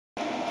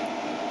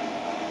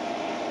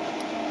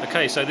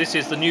Okay, so this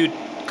is the new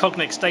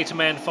Cognex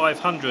DataMan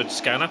 500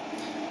 scanner,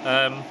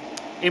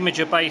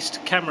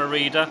 imager-based camera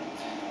reader,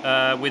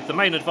 with the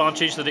main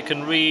advantage that it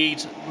can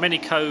read many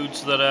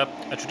codes that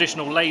a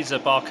traditional laser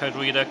barcode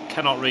reader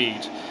cannot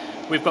read.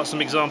 We've got some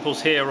examples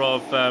here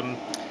of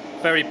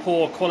very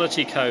poor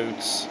quality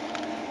codes,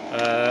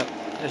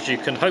 as you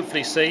can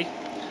hopefully see,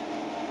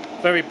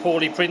 very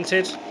poorly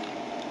printed,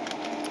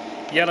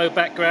 yellow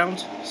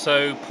background,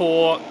 so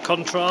poor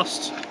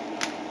contrast.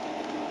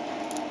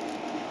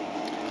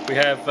 We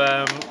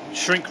have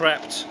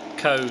shrink-wrapped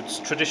codes,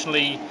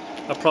 traditionally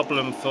a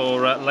problem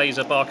for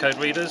laser barcode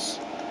readers.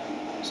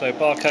 So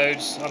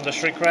barcodes under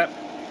shrink wrap.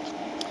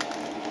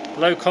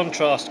 Low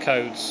contrast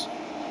codes.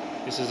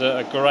 This is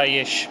a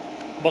greyish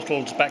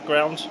mottled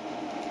background.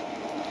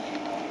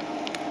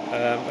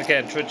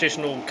 Again,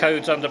 traditional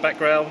codes under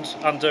background,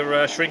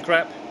 under shrink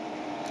wrap.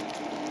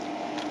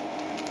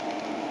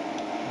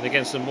 And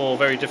again, some more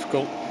very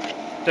difficult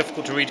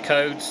to read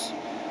codes.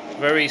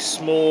 Very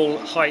small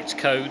height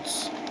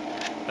codes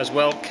as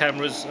well.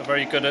 Cameras are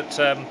very good at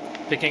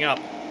picking up.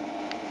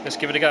 Let's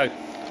give it a go.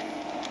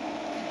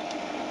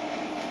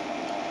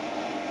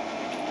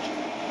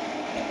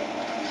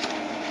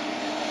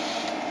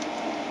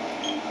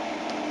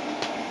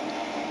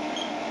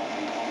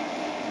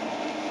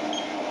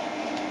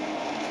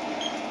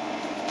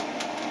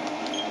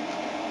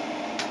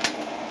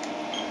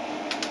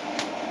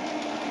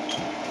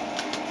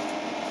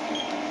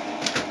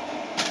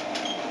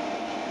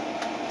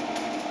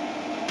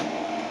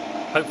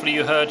 Hopefully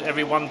you heard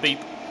every one beep.